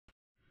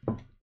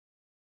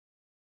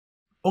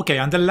Okay,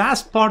 and the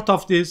last part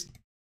of this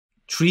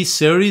 3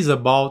 series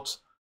about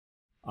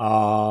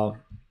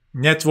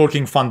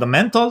networking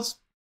fundamentals,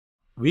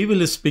 we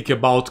will speak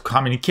about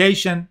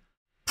communication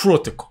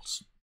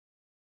protocols.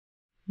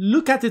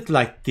 Look at it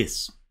like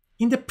this.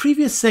 In the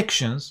previous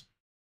sections,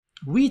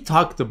 we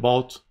talked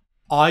about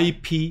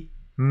IP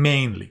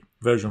mainly,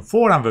 version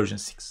 4 and version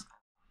 6.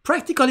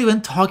 Practically,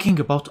 when talking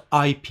about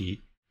IP,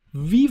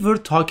 we were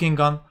talking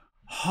on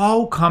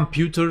how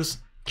computers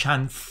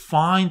can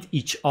find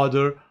each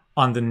other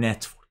on the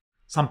network,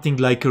 something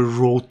like a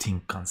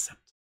routing concept.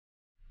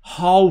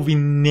 How we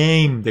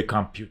name the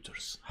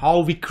computers, how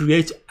we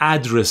create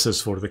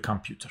addresses for the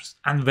computers.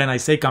 And when I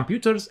say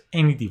computers,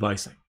 any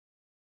device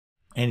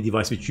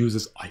which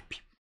uses IP.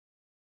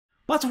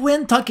 But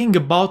when talking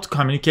about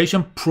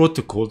communication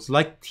protocols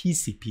like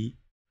TCP,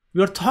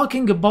 we are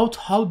talking about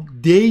how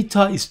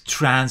data is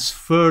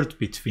transferred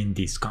between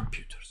these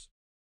computers.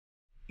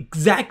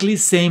 Exactly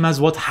same as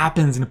what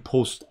happens in a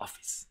post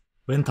office.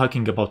 When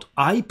talking about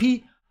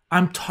IP,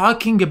 I'm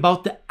talking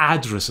about the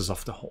addresses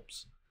of the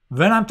homes.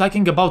 When I'm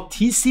talking about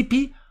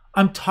TCP,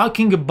 I'm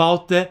talking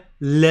about the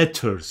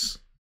letters.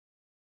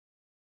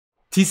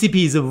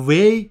 TCP is a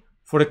way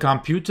for a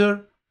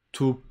computer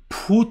to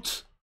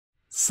put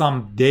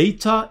some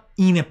data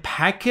in a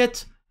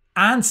packet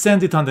and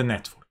send it on the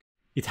network.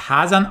 It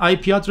has an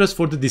IP address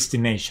for the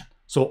destination.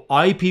 So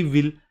IP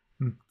will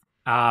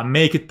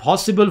make it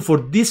possible for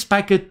this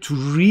packet to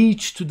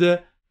reach to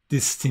the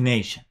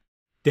destination.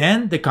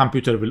 Then the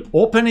computer will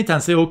open it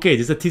and say, okay,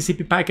 this is a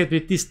TCP packet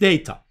with this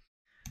data.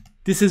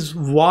 This is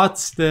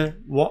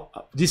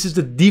this is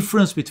the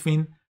difference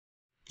between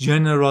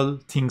general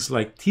things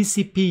like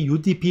TCP,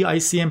 UDP,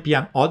 ICMP,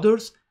 and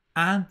others,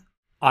 and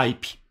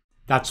IP.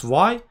 That's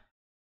why,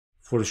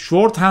 for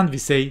shorthand, we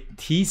say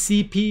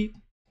TCP,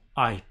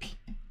 IP.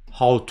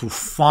 How to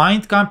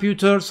find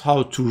computers,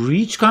 how to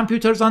reach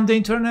computers on the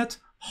internet,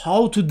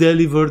 how to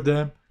deliver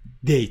the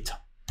data.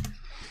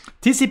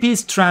 TCP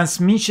is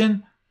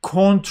Transmission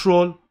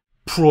Control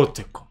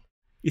Protocol.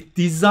 It's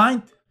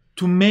designed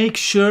to make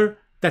sure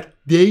that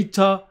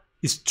data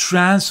is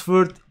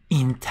transferred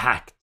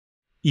intact.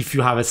 If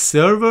you have a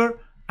server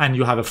and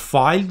you have a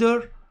file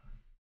there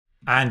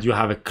and you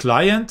have a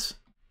client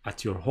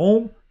at your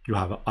home, you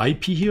have an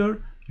IP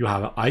here, you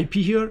have an IP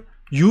here,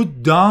 you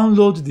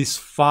download this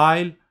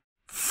file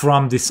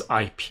from this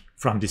IP,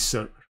 from this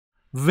server.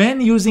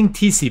 When using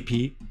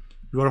TCP,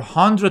 you are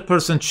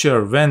 100%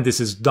 sure when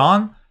this is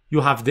done, you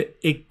have the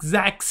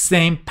exact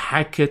same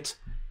packet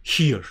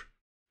here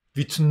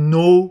with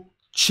no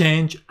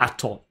change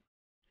at all.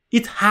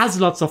 It has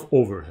lots of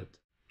overhead.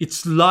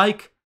 It's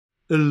like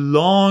a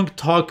long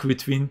talk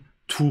between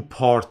two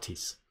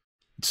parties.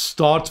 It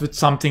starts with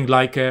something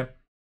like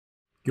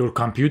your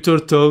computer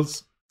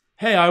tells,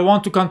 hey, I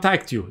want to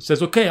contact you. It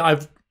says, okay,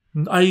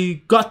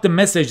 I got the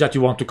message that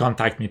you want to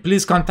contact me.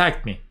 Please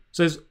contact me. It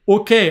says,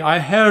 okay, I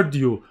heard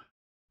you.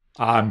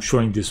 I'm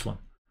showing this one.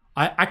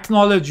 I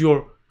acknowledge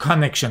your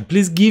connection.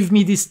 Please give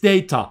me this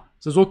data.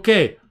 It says,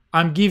 okay,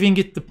 I'm giving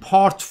it the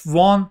part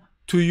 1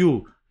 to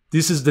you.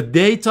 This is the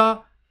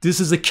data. This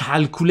is a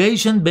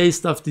calculation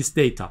based off this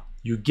data.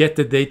 You get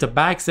the data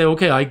back, say,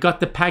 okay, I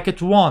got the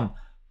packet 1.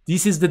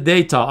 This is the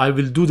data. I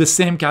will do the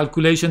same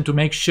calculation to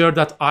make sure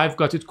that I've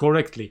got it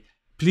correctly.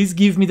 Please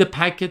give me the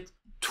packet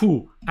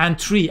 2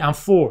 and 3 and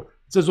 4. It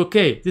says,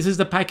 okay, this is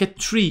the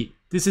packet 3.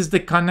 This is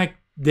the connect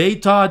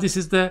data. This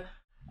is the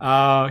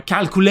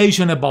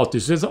calculation about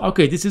this. It says,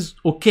 okay, this is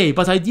okay,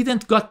 but I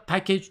didn't got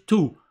package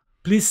 2.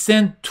 Please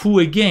send 2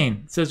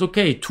 again. It says,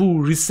 okay, 2,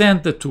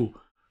 resend the 2.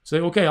 Say,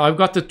 okay, I've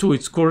got the 2,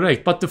 it's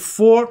correct. But the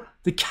 4,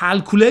 the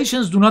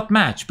calculations do not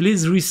match.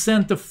 Please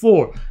resend the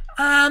 4.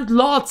 And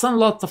lots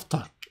of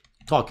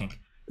talking.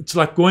 It's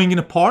like going in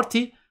a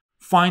party,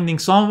 finding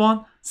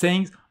someone,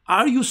 saying,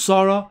 are you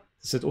Sarah?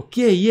 They said,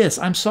 okay, yes,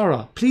 I'm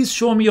Sarah. Please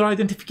show me your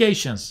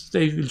identifications.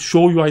 They will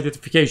show you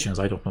identifications.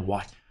 I don't know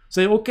why.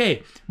 Say,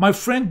 okay, my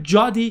friend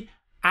Jody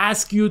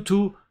asked you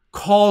to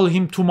call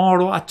him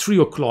tomorrow at 3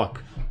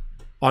 o'clock.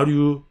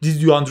 Did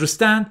you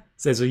understand?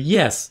 Says,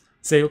 yes.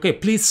 Say, okay,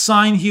 please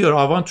sign here.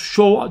 I want to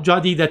show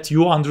Jody that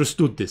you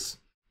understood this.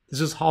 This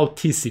is how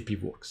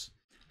TCP works.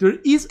 There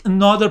is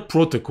another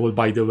protocol,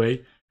 by the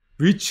way,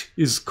 which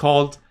is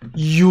called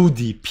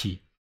UDP.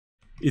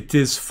 It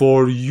is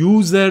for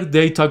User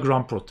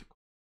Datagram Protocol.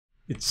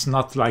 It's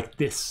not like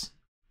this.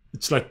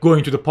 It's like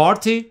going to the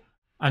party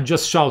and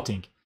just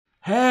shouting,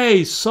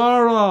 hey,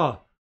 Sarah,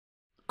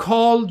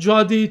 call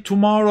Jody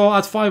tomorrow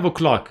at 5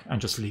 o'clock,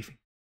 and just leaving.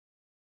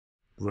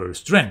 Very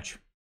strange.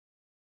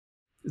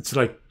 It's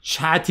like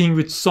chatting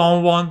with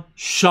someone,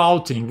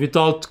 shouting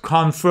without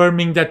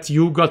confirming that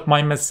you got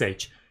my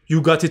message.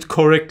 You got it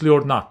correctly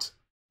or not.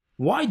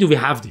 Why do we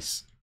have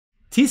this?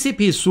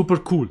 TCP is super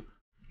cool.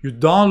 You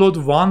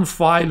download one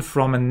file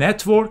from a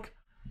network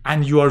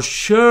and you are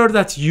sure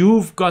that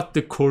you've got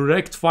the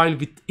correct file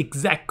with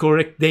exact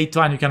correct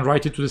data, and you can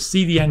write it to the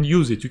CD and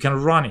use it. You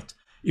can run it.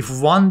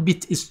 If one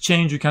bit is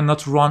changed, you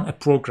cannot run a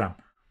program.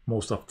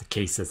 Most of the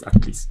cases,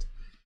 at least.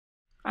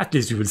 At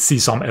least you will see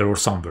some error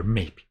somewhere,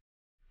 maybe.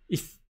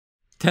 If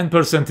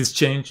 10% is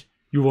changed,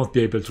 you won't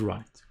be able to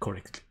run it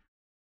correctly.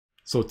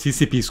 So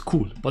TCP is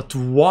cool. But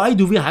why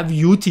do we have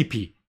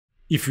UDP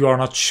if you are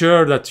not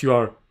sure that you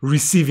are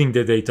receiving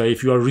the data,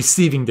 if you are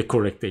receiving the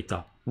correct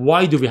data?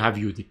 Why do we have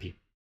UDP?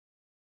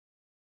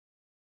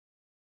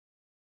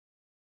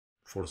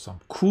 For some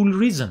cool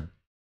reason.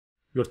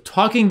 You're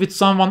talking with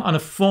someone on a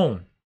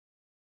phone.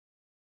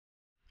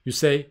 You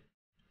say,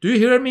 do you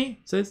hear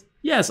me? Says,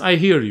 yes, I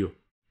hear you.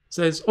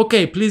 Says,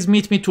 okay, please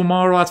meet me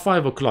tomorrow at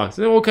 5 o'clock.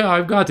 Say, okay,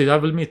 I've got it, I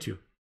will meet you.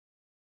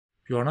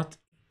 You are not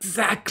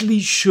exactly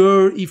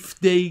sure if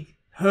they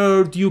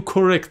heard you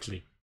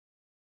correctly.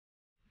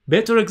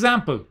 Better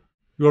example,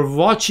 you're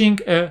watching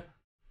a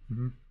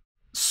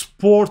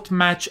sport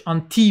match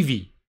on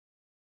TV.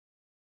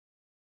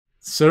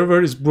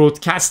 Server is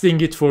broadcasting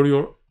it for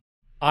your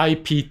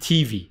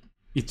IPTV.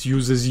 It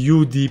uses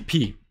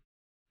UDP.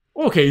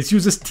 Okay, it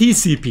uses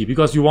TCP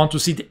because you want to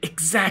see the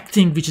exact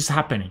thing which is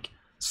happening.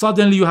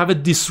 Suddenly you have a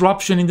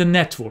disruption in the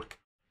network.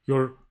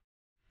 Your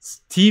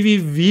TV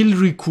will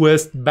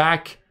request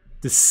back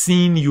the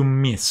scene you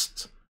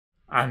missed.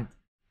 And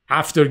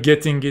after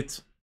getting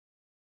it,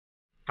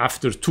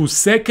 after 2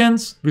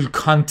 seconds, will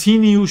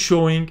continue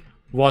showing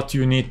what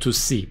you need to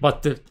see.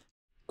 But the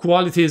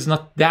quality is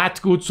not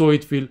that good, so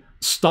it will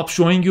stop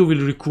showing you,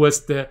 will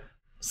request the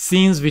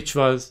scenes which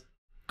was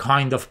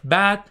kind of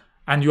bad,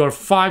 and you are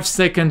 5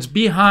 seconds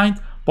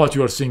behind, but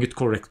you are seeing it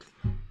correctly.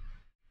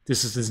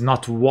 This is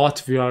not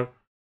what we are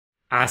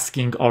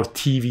asking our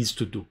TVs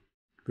to do.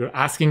 We are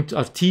asking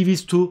our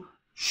TVs to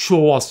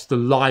show us the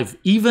live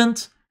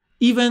event.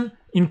 Even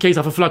in case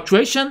of a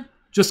fluctuation,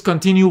 just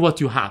continue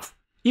what you have.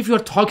 If you're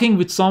talking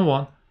with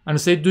someone and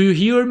say, do you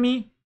hear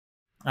me?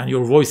 And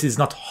your voice is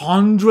not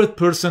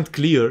 100%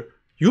 clear,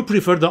 you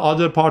prefer the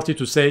other party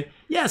to say,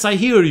 yes, I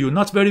hear you,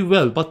 not very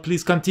well, but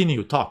please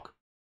continue, talk.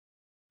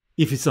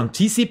 If it's on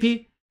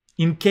TCP,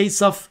 in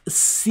case of a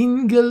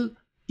single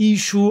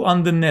issue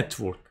on the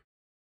network,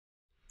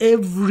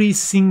 every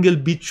single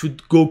bit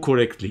should go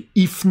correctly.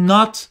 If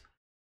not,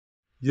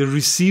 the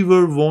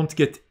receiver won't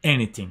get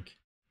anything.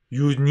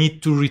 You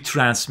need to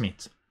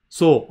retransmit.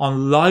 So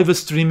on live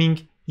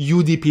streaming,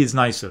 UDP is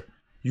nicer.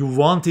 You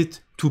want it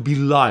to be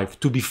live,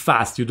 to be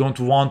fast. You don't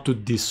want to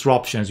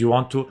disruptions. You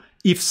want to,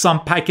 if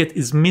some packet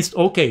is missed,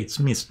 okay, it's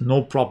missed,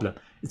 no problem.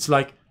 It's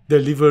like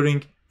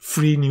delivering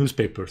free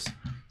newspapers.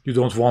 You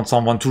don't want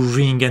someone to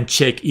ring and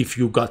check if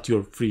you got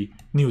your free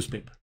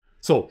newspaper.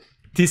 So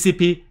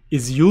TCP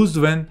is used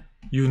when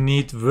you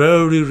need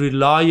very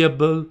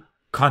reliable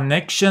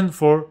connection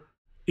for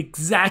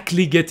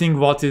exactly getting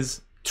what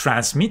is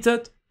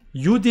transmitted.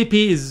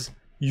 UDP is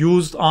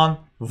used on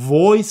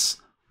voice,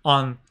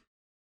 on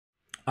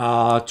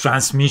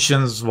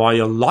transmissions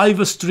via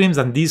live streams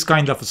and these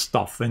kind of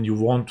stuff when you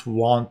won't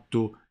want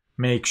to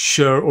make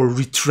sure or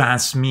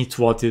retransmit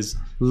what is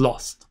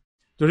lost.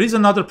 There is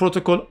another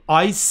protocol,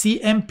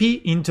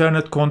 ICMP,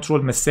 Internet Control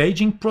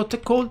Messaging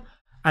Protocol,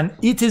 and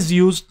it is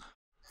used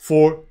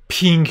for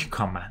ping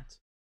command.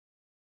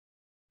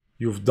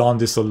 You've done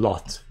this a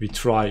lot. We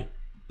try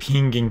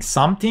pinging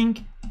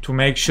something to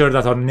make sure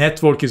that our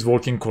network is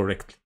working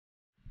correctly.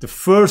 The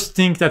first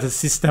thing that a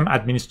system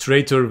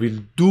administrator will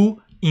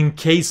do in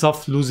case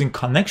of losing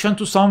connection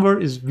to somewhere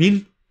is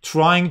will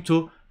trying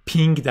to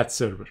ping that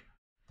server.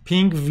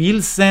 Ping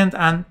will send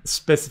a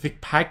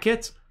specific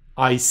packet,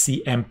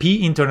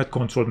 ICMP, Internet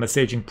Control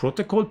Messaging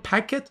Protocol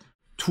packet,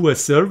 to a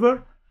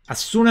server. As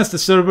soon as the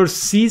server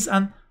sees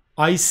an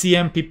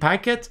ICMP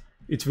packet,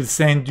 it will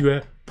send you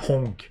a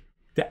pong,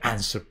 the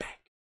answer back.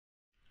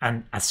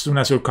 And as soon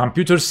as your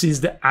computer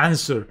sees the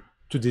answer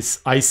to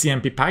this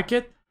ICMP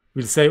packet,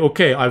 will say,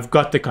 okay, I've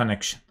got the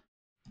connection.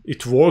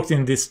 It worked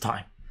in this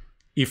time.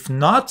 If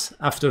not,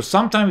 after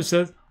some time it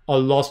says, I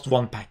lost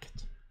one packet.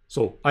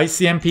 So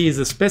ICMP is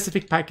a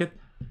specific packet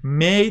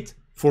made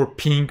for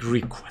ping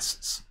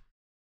requests.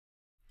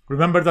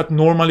 Remember that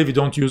normally we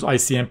don't use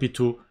ICMP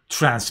to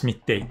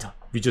transmit data.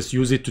 We just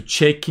use it to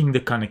checking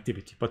the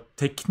connectivity. But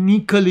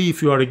technically,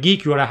 if you are a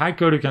geek, you are a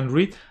hacker, you can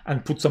read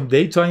and put some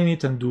data in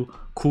it and do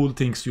cool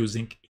things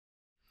using it.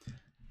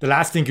 The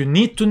last thing you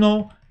need to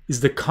know is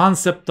the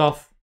concept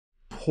of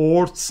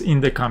ports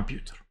in the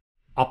computer.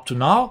 Up to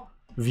now,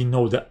 we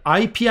know the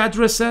IP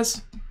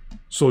addresses,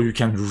 so you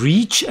can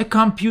reach a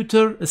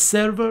computer, a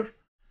server.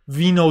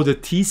 We know the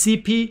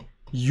TCP,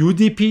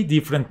 UDP,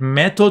 different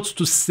methods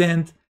to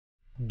send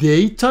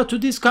data to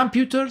these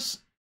computers.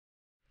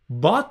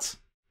 But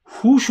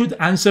who should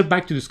answer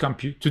back to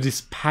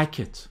this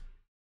packet?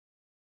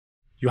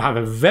 You have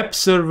a web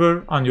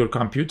server on your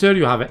computer,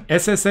 you have an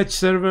SSH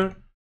server,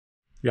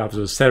 you have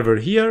the server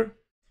here,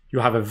 you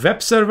have a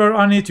web server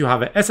on it, you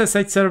have a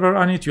SSH server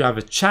on it, you have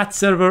a chat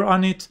server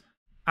on it,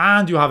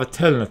 and you have a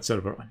telnet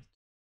server on it.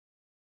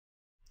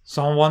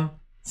 Someone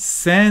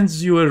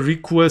sends you a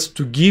request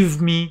to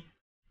give me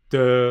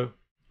the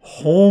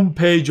home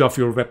page of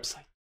your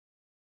website.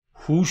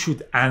 Who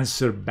should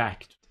answer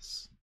back to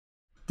this?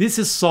 This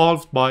is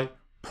solved by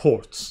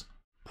ports.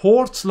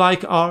 Ports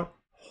like are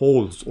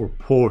holes or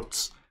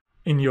ports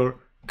in your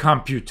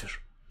computer.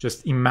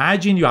 Just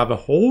imagine you have a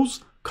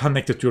hose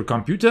connected to your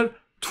computer.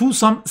 to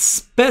some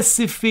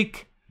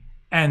specific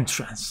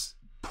entrance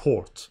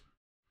port.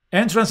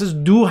 Entrances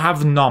do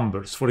have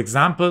numbers. For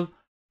example,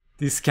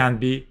 this can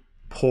be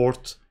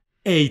port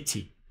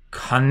 80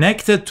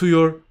 connected to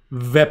your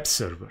web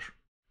server.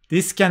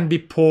 This can be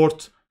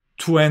port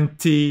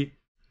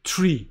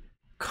 23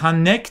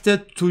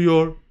 connected to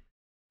your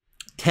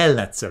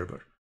telnet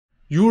server.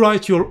 You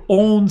write your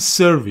own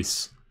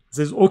service. It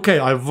says, okay,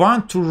 I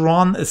want to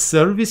run a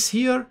service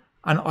here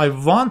and I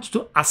want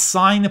to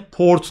assign a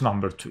port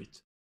number to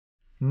it.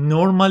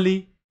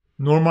 Normally,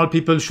 normal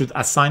people should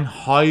assign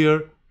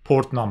higher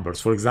port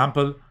numbers. For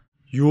example,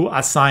 you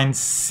assign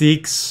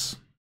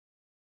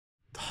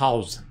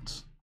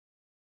 6,000.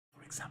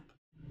 For example,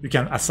 you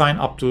can assign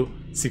up to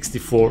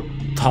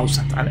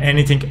 64,000, and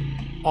anything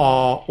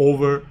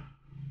over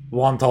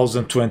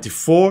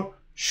 1024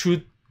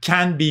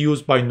 can be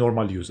used by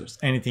normal users.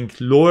 Anything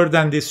lower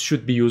than this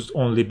should be used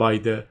only by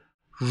the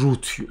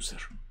root user.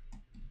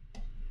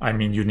 I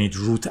mean, you need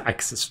root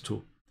access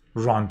to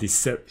run these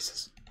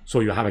services. So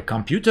you have a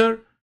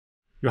computer,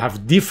 you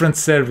have different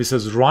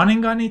services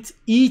running on it.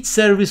 Each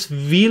service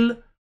will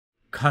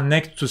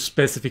connect to a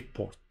specific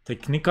port.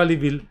 Technically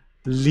will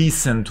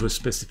listen to a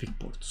specific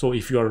port. So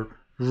if you're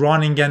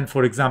running an,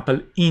 for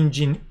example,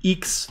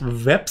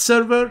 Nginx web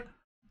server,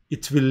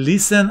 it will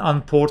listen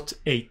on port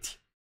 80.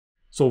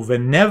 So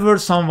whenever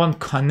someone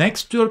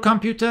connects to your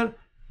computer,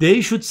 they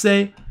should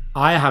say,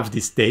 I have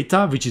this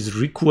data, which is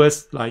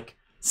request, like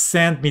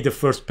send me the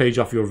first page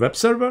of your web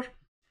server.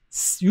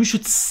 You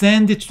should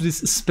send it to this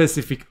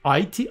specific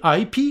IP,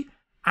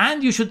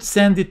 and you should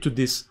send it to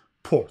this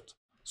port.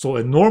 So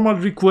a normal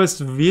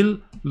request will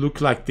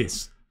look like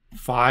this: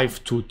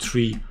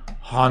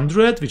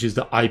 52300, which is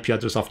the IP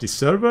address of the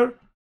server,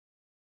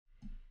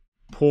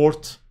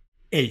 port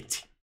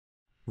 80.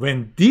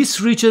 When this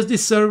reaches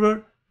this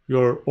server,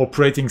 your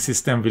operating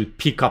system will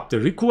pick up the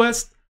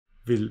request,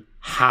 will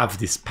have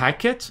this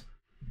packet,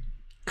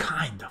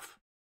 kind of.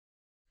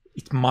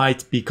 It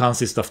might be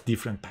consist of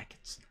different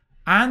packets.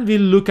 And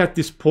we'll look at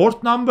this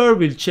port number,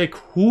 we'll check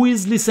who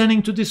is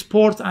listening to this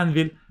port, and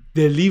we'll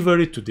deliver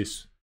it to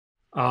this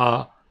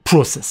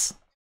process.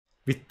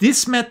 With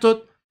this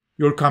method,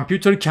 your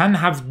computer can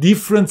have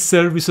different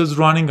services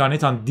running on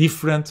it on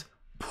different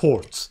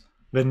ports.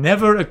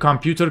 Whenever a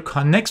computer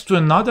connects to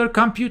another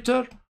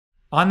computer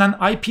on an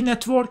IP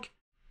network,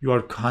 you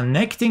are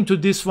connecting to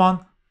this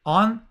one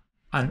on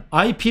an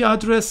IP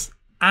address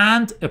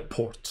and a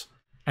port.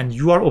 And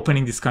you are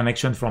opening this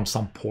connection from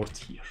some port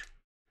here.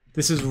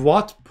 This is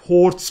what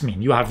ports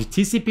mean. You have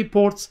TCP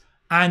ports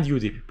and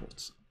UDP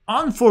ports.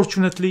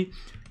 Unfortunately,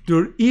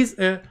 there is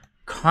a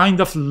kind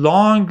of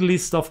long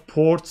list of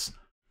ports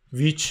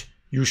which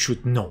you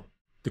should know.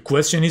 The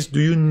question is, do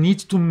you need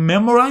to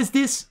memorize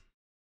this?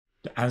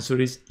 The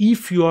answer is,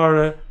 if you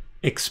are an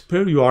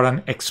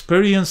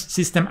experienced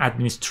system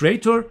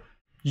administrator,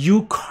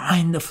 you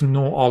kind of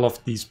know all of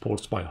these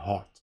ports by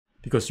heart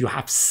because you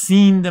have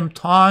seen them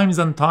times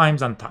and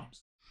times and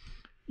times.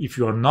 If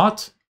you are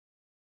not,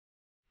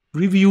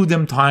 review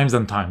them times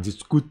and times.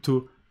 It's good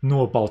to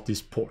know about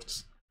these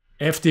ports.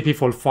 FTP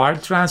for file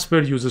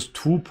transfer uses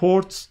 2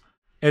 ports.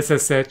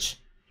 SSH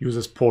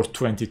uses port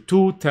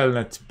 22.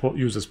 Telnet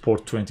uses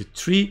port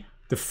 23.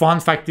 The fun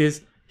fact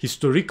is,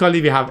 historically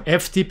we have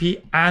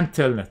FTP and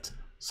Telnet.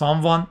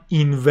 Someone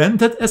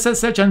invented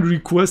SSH and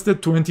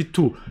requested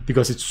 22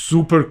 because it's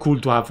super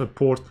cool to have a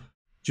port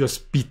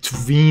just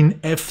between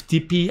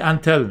FTP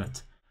and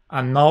Telnet.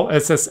 And now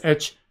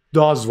SSH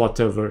does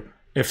whatever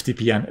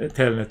FTP and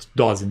Telnet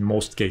does in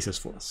most cases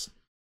for us.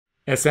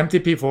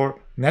 SMTP for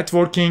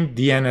networking,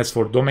 DNS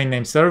for domain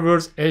name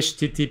servers,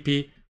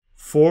 HTTP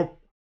for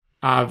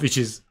which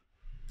is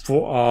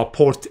for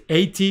port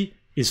 80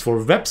 is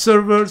for web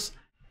servers,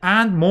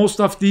 and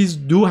most of these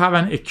do have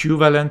an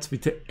equivalent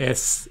with a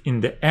S in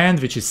the end,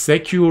 which is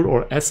secure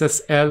or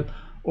SSL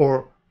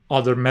or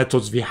other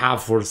methods we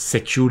have for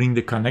securing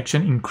the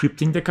connection,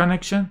 encrypting the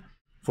connection.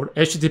 For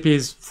HTTP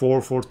is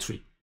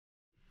 443.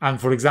 And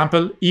for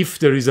example, if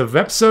there is a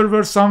web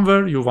server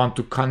somewhere, you want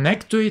to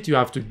connect to it, you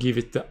have to give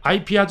it the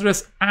IP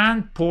address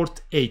and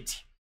port 80.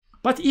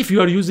 But if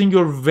you are using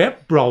your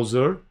web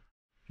browser,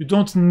 you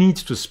don't need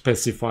to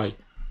specify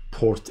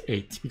port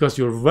 80 because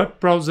your web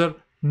browser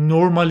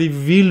normally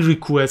will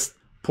request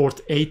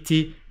port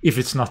 80 if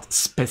it's not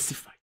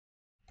specified.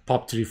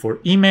 POP3 for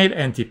email,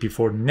 NTP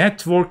for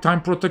network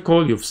time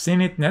protocol, you've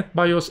seen it,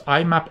 NetBIOS,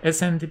 IMAP,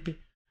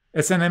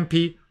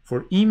 SNMP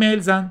for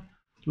emails, and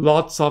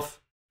lots of,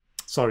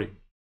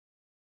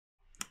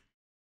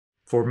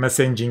 for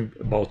messaging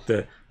about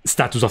the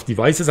status of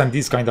devices and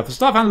this kind of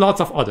stuff, and lots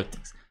of other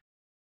things.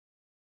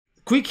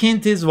 Quick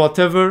hint is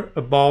whatever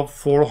above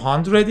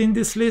 400 in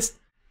this list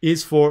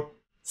is for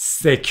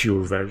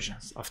secure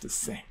versions of the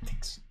same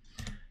things.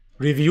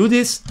 Review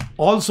this.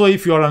 Also,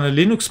 if you are on a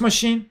Linux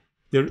machine,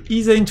 there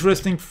is an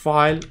interesting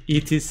file,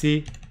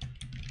 etc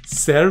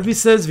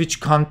services,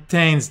 which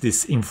contains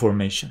this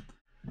information.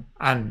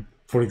 And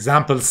for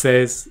example,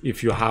 says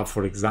if you have,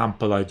 for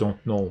example, I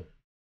don't know,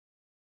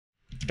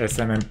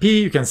 SNMP,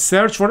 you can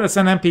search for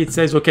SNMP. It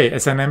says, okay,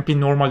 SNMP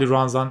normally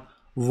runs on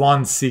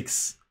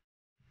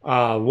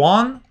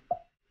 161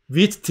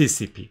 with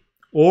TCP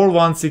or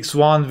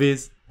 161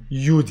 with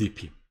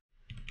UDP.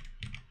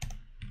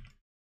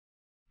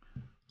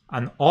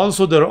 And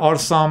also there are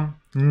some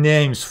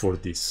names for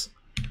this.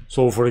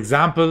 So for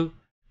example,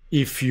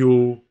 if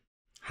you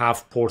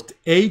have port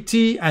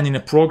 80 and in a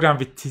program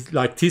with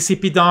like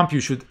TCP dump, you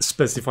should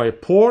specify a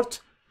port,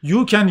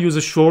 you can use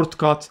a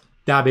shortcut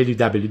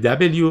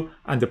www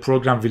and the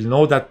program will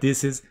know that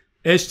this is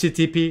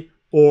HTTP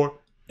or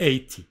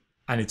 80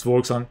 and it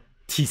works on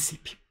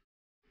TCP.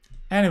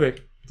 Anyway,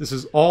 this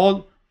is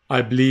all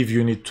I believe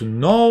you need to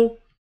know.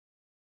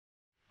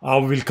 I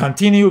will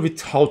continue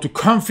with how to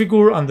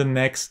configure on the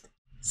next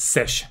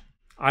session.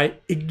 I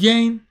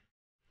again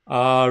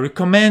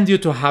recommend you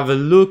to have a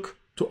look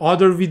to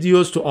other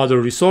videos, to other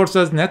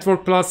resources,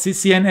 Network Plus,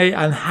 CCNA,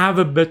 and have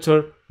a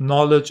better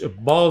knowledge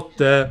about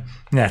the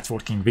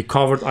networking. We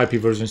covered IP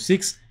version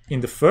 6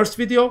 in the first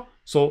video,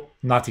 so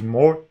nothing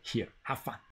more here. Have fun.